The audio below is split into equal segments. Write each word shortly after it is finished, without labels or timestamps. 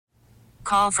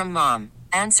Call from mom.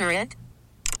 Answer it.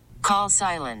 Call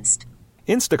silenced.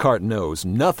 Instacart knows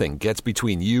nothing gets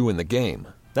between you and the game.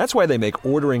 That's why they make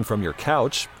ordering from your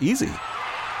couch easy.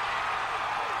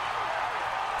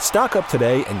 Stock up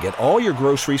today and get all your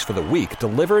groceries for the week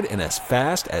delivered in as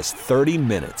fast as 30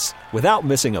 minutes without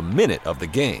missing a minute of the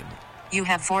game. You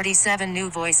have 47 new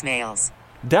voicemails.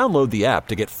 Download the app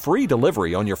to get free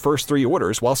delivery on your first 3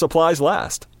 orders while supplies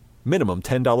last. Minimum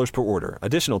 $10 per order.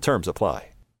 Additional terms apply.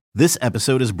 This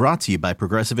episode is brought to you by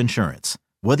Progressive Insurance.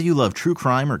 Whether you love true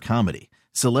crime or comedy,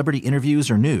 celebrity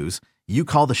interviews or news, you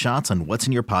call the shots on what's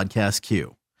in your podcast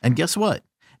queue. And guess what?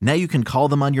 Now you can call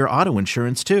them on your auto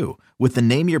insurance too with the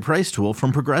Name Your Price tool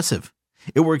from Progressive.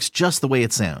 It works just the way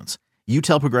it sounds. You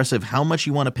tell Progressive how much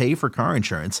you want to pay for car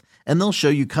insurance, and they'll show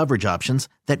you coverage options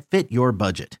that fit your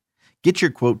budget. Get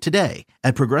your quote today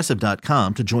at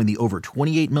Progressive.com to join the over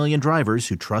 28 million drivers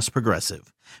who trust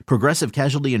Progressive. Progressive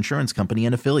Casualty Insurance Company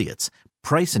and Affiliates.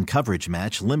 Price and coverage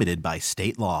match limited by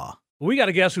state law. We got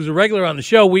a guest who's a regular on the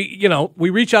show. We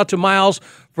reach out to Miles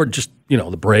for just,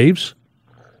 the Braves.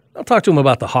 I'll talk to him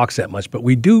about the Hawks that much, but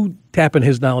we do tap in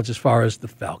his knowledge as far as the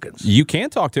Falcons. You can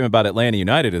talk to him about Atlanta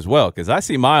United as well, because I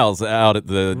see Miles out at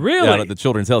the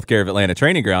Children's Healthcare of Atlanta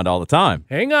training ground all the time.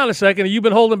 Hang on a second. Have you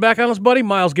been holding back on us, buddy?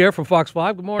 Miles Garrett from Fox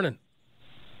 5. Good morning.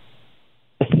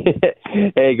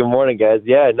 Hey, good morning, guys.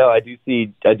 Yeah, no, I do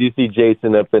see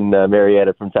Jason up in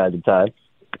Marietta from time to time.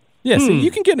 Yeah, so you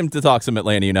can get him to talk some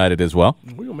Atlanta United as well.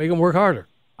 We're going to make him work harder.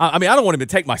 I don't want him to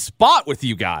take my spot with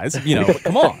you guys, but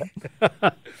come on.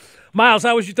 Miles,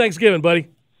 how was your Thanksgiving, buddy?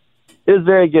 It was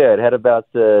very good. Had about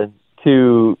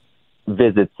 2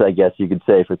 visits, I guess you could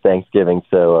say, for Thanksgiving,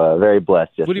 so very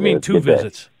blessed. What do you mean 2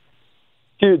 visits?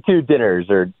 2 dinners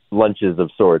or lunches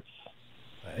of sorts.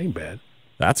 That ain't bad.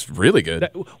 That's really good.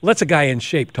 That's a guy in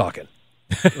shape talking.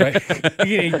 Right?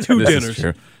 You need 2 dinners.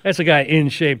 That's a guy in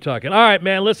shape talking. All right,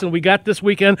 man, listen, we got this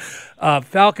weekend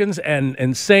Falcons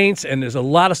and Saints, and there's a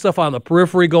lot of stuff on the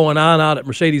periphery going on out at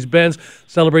Mercedes-Benz,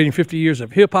 celebrating 50 years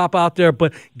of hip-hop out there,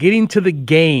 but getting to the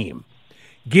game,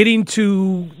 getting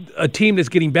to a team that's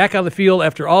getting back on the field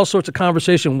after all sorts of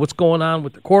conversation, what's going on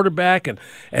with the quarterback,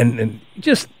 and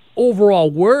just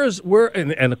overall,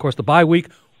 and of course the bye week,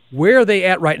 where are they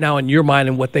at right now in your mind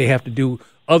and what they have to do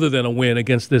other than a win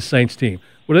against this Saints team?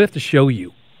 What do they have to show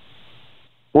you?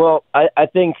 Well, I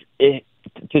think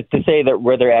to say that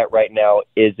where they're at right now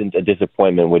isn't a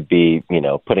disappointment would be,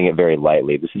 putting it very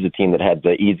lightly. This is a team that had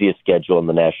the easiest schedule in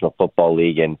the National Football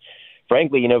League. And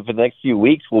frankly, for the next few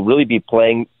weeks, we'll really be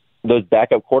playing those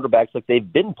backup quarterbacks like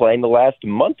they've been playing the last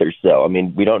month or so. I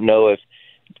mean, we don't know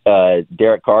if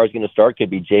Derek Carr is going to start. Could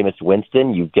be Jameis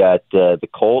Winston. You've got the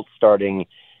Colts starting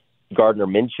Gardner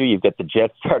Minshew. You've got the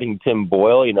Jets starting Tim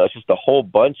Boyle. It's just a whole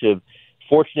bunch of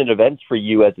fortunate events for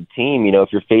you as a team, if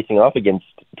you're facing off against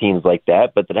teams like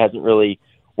that, but that hasn't really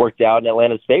worked out in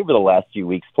Atlanta's favor the last few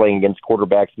weeks, playing against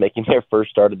quarterbacks making their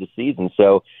first start of the season.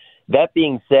 So that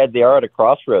being said, they are at a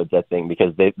crossroads, I think,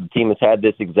 because the team has had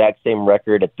this exact same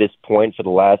record at this point for the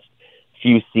last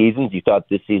few seasons. You thought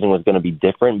this season was going to be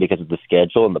different because of the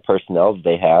schedule and the personnel that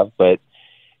they have, but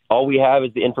all we have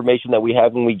is the information that we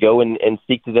have when we go and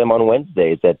speak to them on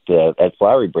Wednesdays at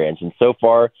Flowery Branch. And so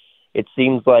far, it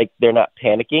seems like they're not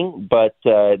panicking, but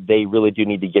they really do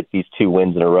need to get these 2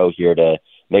 wins in a row here to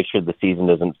make sure the season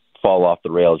doesn't fall off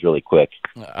the rails really quick.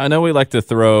 I know we like to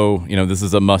throw, this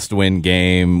is a must-win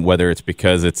game, whether it's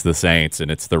because it's the Saints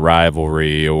and it's the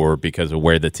rivalry or because of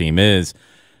where the team is.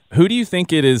 Who do you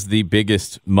think it is the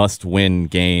biggest must-win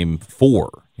game for?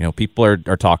 People are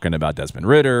talking about Desmond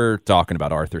Ridder, talking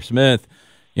about Arthur Smith.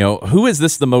 Who is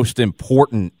this the most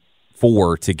important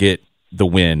for to get the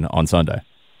win on Sunday?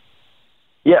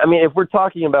 Yeah, I mean, if we're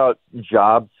talking about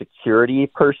job security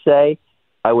per se,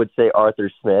 I would say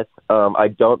Arthur Smith. I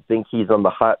don't think he's on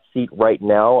the hot seat right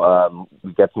now.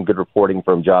 We've got some good reporting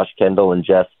from Josh Kendall and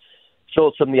Jeff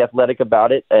Schultz from The Athletic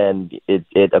about it, and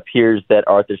it appears that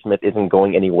Arthur Smith isn't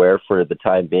going anywhere for the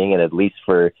time being, and at least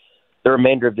for the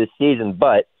remainder of this season.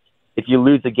 But if you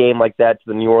lose a game like that to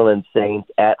the New Orleans Saints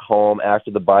at home after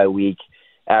the bye week,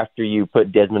 after you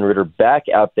put Desmond Ridder back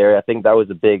out there, I think that was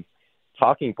a big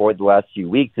talking point the last few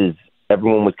weeks is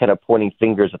everyone was kind of pointing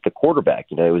fingers at the quarterback.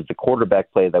 It was the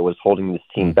quarterback play that was holding this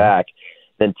team back.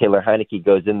 Then Taylor Heineke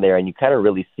goes in there, and you kind of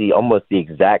really see almost the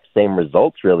exact same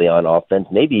results really on offense,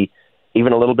 maybe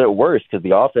even a little bit worse because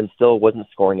the offense still wasn't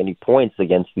scoring any points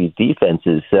against these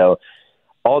defenses. So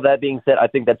all that being said, I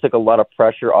think that took a lot of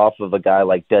pressure off of a guy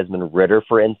like Desmond Ridder,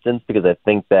 for instance, because I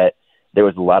think that there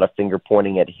was a lot of finger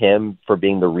pointing at him for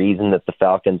being the reason that the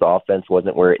Falcons offense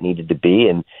wasn't where it needed to be.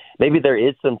 And maybe there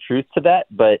is some truth to that,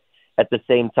 but at the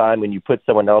same time, when you put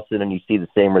someone else in and you see the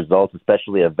same results,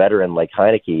 especially a veteran like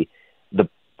Heineke, the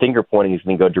finger pointing is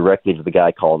going to go directly to the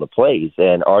guy calling the plays.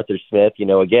 And Arthur Smith,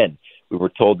 again, we were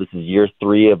told this is year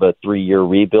 3 of a 3-year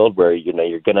rebuild where,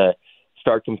 you're going to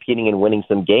start competing and winning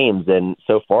some games. And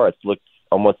so far it's looked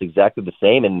almost exactly the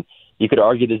same. And you could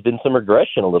argue there's been some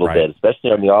regression a little bit,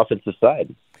 especially on the offensive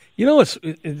side.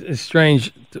 It's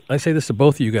strange. I say this to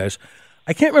both of you guys.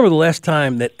 I can't remember the last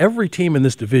time that every team in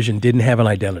this division didn't have an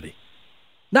identity.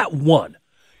 Not one.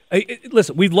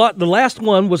 Listen, we've lost. The last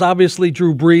one was obviously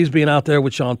Drew Brees being out there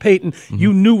with Sean Payton. Mm-hmm.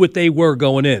 You knew what they were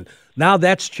going in. Now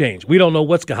that's changed. We don't know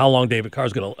how long Derek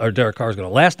Carr's going to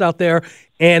last out there,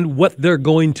 and what they're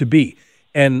going to be.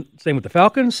 And same with the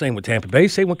Falcons, same with Tampa Bay,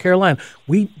 same with Carolina.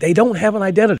 They don't have an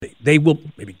identity. They will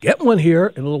maybe get one here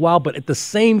in a little while, but at the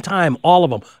same time, all of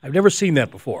them. I've never seen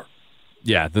that before.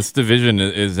 Yeah, this division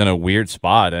is in a weird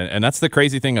spot, and that's the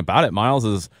crazy thing about it, Miles,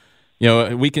 is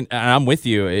we can. And I'm with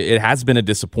you. It has been a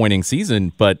disappointing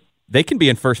season, but they can be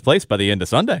in first place by the end of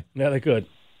Sunday. Yeah, they could.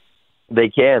 They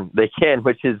can,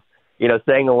 which is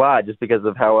saying a lot just because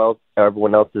of how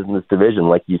everyone else is in this division.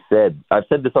 Like you said, I've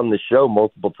said this on the show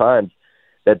multiple times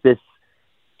that this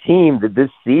team, that this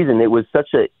season, it was such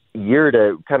a year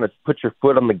to kind of put your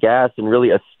foot on the gas and really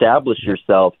establish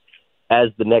yourself as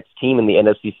the next team in the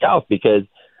NFC South, because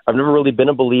I've never really been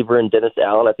a believer in Dennis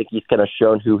Allen. I think he's kind of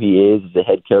shown who he is as a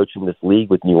head coach in this league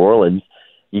with New Orleans.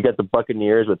 You got the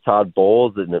Buccaneers with Todd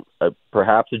Bowles and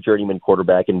perhaps a journeyman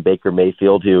quarterback in Baker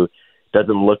Mayfield who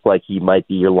doesn't look like he might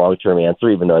be your long-term answer,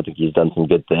 even though I think he's done some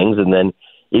good things. And then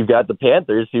you've got the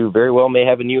Panthers, who very well may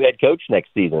have a new head coach next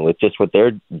season with just what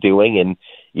they're doing, and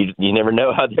you never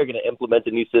know how they're going to implement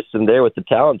a new system there with the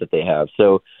talent that they have.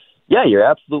 So, yeah, you're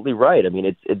absolutely right. I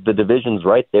mean, the division's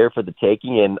right there for the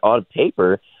taking, and on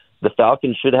paper, the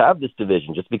Falcons should have this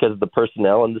division just because of the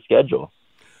personnel and the schedule.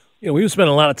 We've spent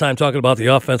a lot of time talking about the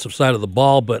offensive side of the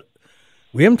ball, but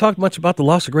we haven't talked much about the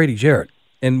loss of Grady Jarrett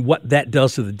and what that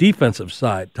does to the defensive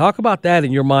side. Talk about that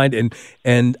in your mind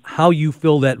and how you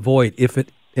fill that void, if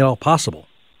it possible.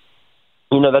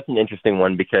 That's an interesting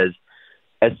one, because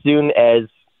as soon as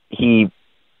he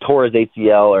tore his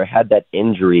ACL or had that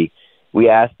injury, we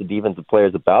asked the defensive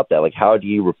players about that. Like, how do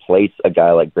you replace a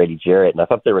guy like Grady Jarrett? And I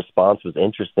thought their response was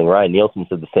interesting. Ryan Nielsen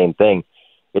said the same thing.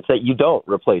 It's that you don't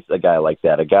replace a guy like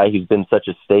that, a guy who's been such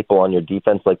a staple on your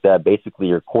defense like that, basically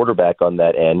your quarterback on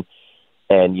that end.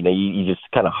 And, you just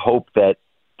kind of hope that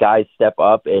guys step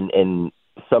up and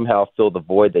somehow fill the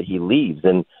void that he leaves.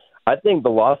 And I think the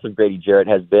loss of Grady Jarrett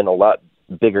has been a lot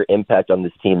bigger impact on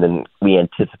this team than we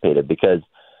anticipated, because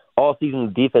all season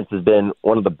the defense has been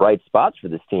one of the bright spots for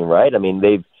this team, right? I mean,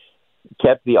 they've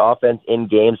kept the offense in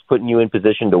games, putting you in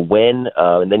position to win,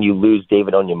 and then you lose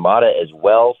David Onyemata as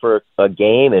well for a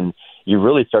game, and you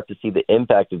really start to see the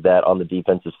impact of that on the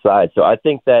defensive side. So I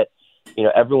think that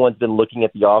everyone's been looking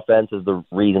at the offense as the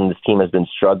reason this team has been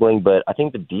struggling, but I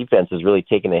think the defense has really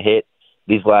taken a hit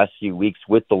these last few weeks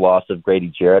with the loss of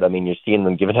Grady Jarrett. I mean, you're seeing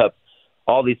them giving up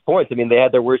all these points. I mean, they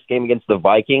had their worst game against the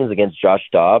Vikings, against Josh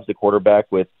Dobbs, the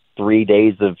quarterback with 3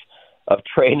 days of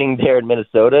training there in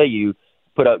Minnesota. You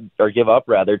give up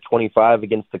 25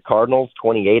 against the Cardinals,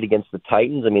 28 against the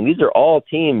Titans. I mean, these are all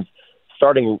teams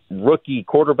starting rookie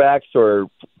quarterbacks or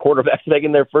quarterbacks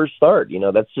making their first start.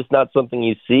 That's just not something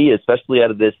you see, especially out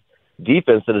of this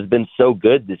defense that has been so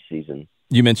good this season.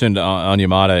 You mentioned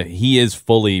Onyemata. He is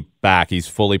fully back. He's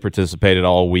fully participated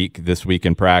all week this week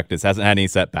in practice. Hasn't had any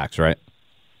setbacks, right?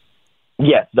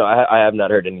 Yes. No, I have not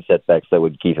heard any setbacks that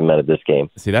would keep him out of this game.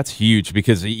 See, that's huge,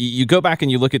 because you go back and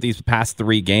you look at these past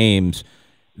 3 games,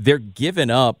 they're giving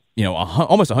up,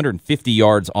 almost 150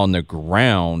 yards on the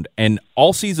ground, and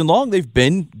all season long they've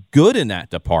been good in that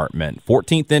department.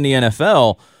 14th in the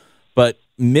NFL, but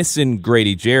missing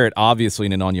Grady Jarrett, obviously,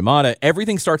 and Onyemata,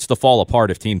 everything starts to fall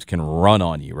apart if teams can run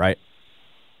on you, right?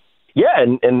 Yeah,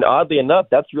 and oddly enough,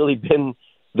 that's really been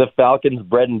the Falcons'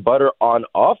 bread and butter on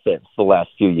offense the last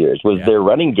few years, was their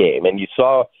running game. And you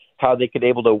saw how they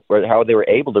were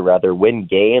able to win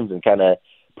games and kind of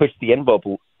push the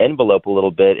envelope a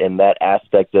little bit in that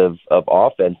aspect of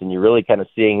offense. And you're really kind of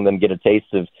seeing them get a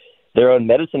taste of their own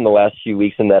medicine the last few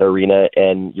weeks in that arena.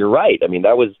 And you're right. I mean,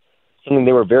 that was something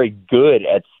they were very good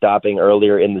at stopping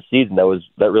earlier in the season.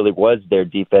 That really was their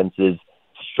defense's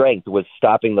strength, was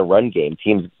stopping the run game.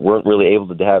 Teams weren't really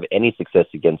able to have any success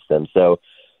against them. So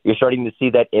you're starting to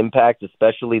see that impact,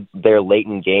 especially there late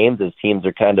in games, as teams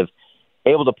are kind of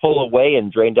able to pull away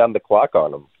and drain down the clock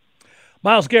on them.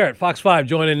 Miles Garrett, Fox 5,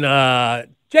 joining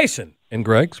Jason and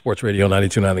Greg, Sports Radio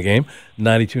 92.9 The Game,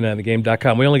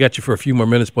 92.9thegame.com. We only got you for a few more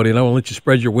minutes, buddy, and I want to let you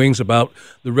spread your wings about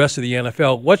the rest of the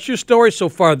NFL. What's your story so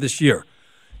far this year?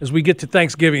 as we get to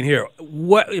Thanksgiving here.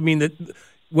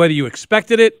 Whether you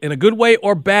expected it in a good way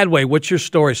or bad way, what's your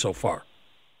story so far?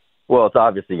 Well, it's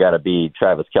obviously got to be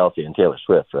Travis Kelce and Taylor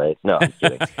Swift, right? No, I'm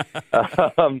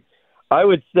kidding. I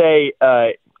would say,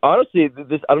 honestly,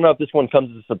 I don't know if this one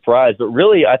comes as a surprise, but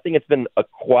really I think it's been a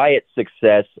quiet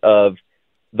success of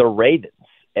the Ravens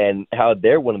and how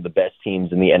they're one of the best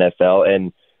teams in the NFL,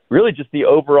 and really just the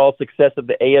overall success of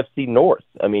the AFC North.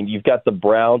 I mean, you've got the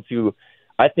Browns, who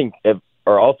I think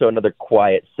are also another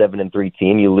quiet 7-3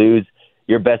 team. You lose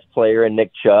your best player in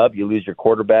Nick Chubb, you lose your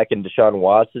quarterback in Deshaun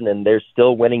Watson, and they're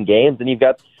still winning games. And you've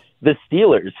got the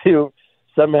Steelers, who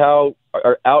somehow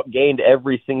are outgained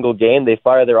every single game. They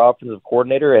fire their offensive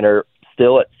coordinator and are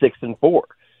still at 6-4.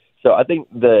 So I think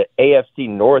the AFC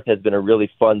North has been a really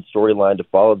fun storyline to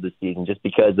follow this season, just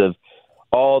because of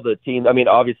all the teams. I mean,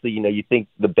 obviously, you think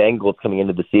the Bengals coming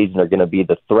into the season are going to be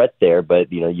the threat there,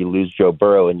 but, you lose Joe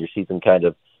Burrow and your season kind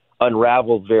of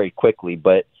unravels very quickly.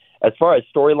 But as far as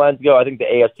storylines go, I think the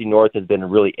AFC North has been a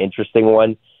really interesting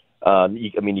one.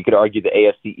 You could argue the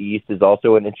AFC East is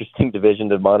also an interesting division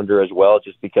to monitor as well,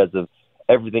 just because of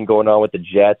everything going on with the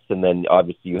Jets, and then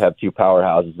obviously you have two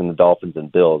powerhouses in the Dolphins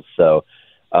and Bills. So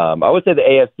I would say the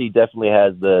AFC definitely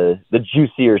has the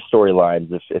juicier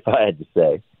storylines, if I had to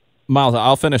say. Miles,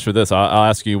 I'll finish with this. I'll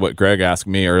ask you what Greg asked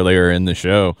me earlier in the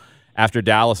show. After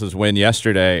Dallas's win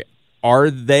yesterday, are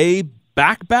they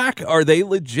back? Are they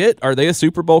legit? Are they a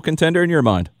Super Bowl contender in your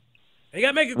mind? You got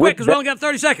to make it quick because we only got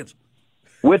 30 seconds.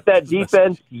 With that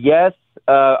defense, yes.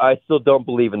 I still don't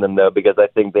believe in them, though, because I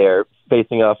think they're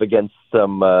facing off against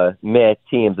some meh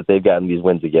teams that they've gotten these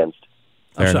wins against.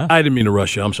 I didn't mean to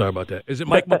rush you. I'm sorry about that. Is it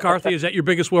Mike McCarthy? Is that your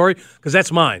biggest worry? Because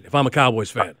that's mine if I'm a Cowboys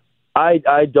fan.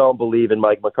 I don't believe in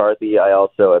Mike McCarthy. I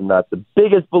also am not the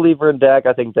biggest believer in Dak.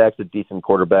 I think Dak's a decent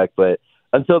quarterback, but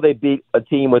until they beat a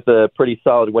team with a pretty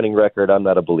solid winning record, I'm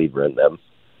not a believer in them.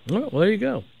 Well, there you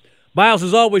go. Miles,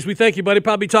 as always, we thank you, buddy.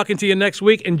 Probably talking to you next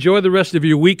week. Enjoy the rest of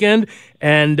your weekend,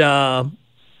 and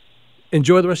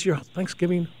enjoy the rest of your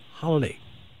Thanksgiving holiday.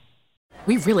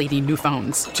 We really need new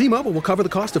phones. T-Mobile will cover the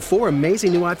cost of 4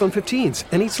 amazing new iPhone 15s,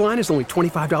 and each line is only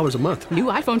 $25 a month. New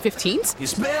iPhone 15s?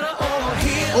 It's better over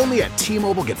here. Only at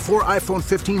T-Mobile, get 4 iPhone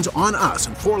 15s on us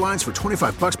and 4 lines for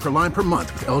 $25 per line per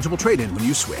month with eligible trade-in when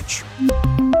you switch.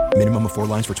 Minimum of 4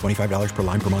 lines for $25 per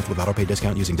line per month with autopay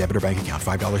discount using debit or bank account.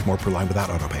 $5 more per line without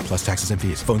autopay, plus taxes and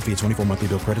fees. Phone fee at 24 monthly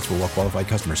bill credits for well-qualified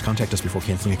customers. Contact us before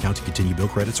canceling account to continue bill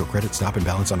credits or credit stop and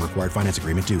balance on required finance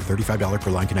agreement due. $35 per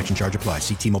line connection charge applies.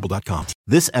 See T-Mobile.com.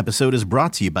 This episode is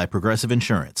brought to you by Progressive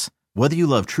Insurance. Whether you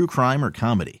love true crime or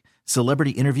comedy,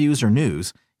 celebrity interviews or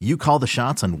news, you call the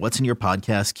shots on what's in your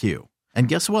podcast queue. And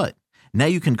guess what? Now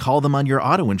you can call them on your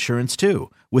auto insurance too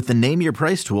with the Name Your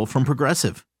Price tool from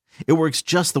Progressive. It works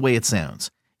just the way it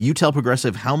sounds. You tell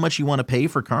Progressive how much you want to pay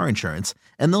for car insurance,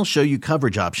 and they'll show you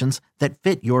coverage options that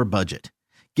fit your budget.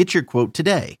 Get your quote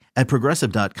today at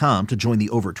Progressive.com to join the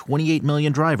over 28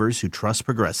 million drivers who trust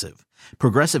Progressive.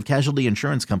 Progressive Casualty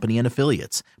Insurance Company and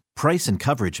Affiliates. Price and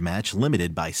coverage match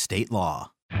limited by state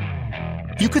law.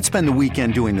 You could spend the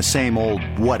weekend doing the same old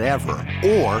whatever,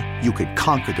 or you could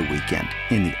conquer the weekend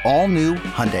in the all-new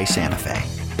Hyundai Santa Fe.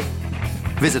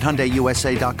 Visit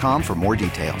HyundaiUSA.com for more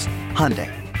details.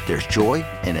 Hyundai, there's joy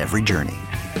in every journey.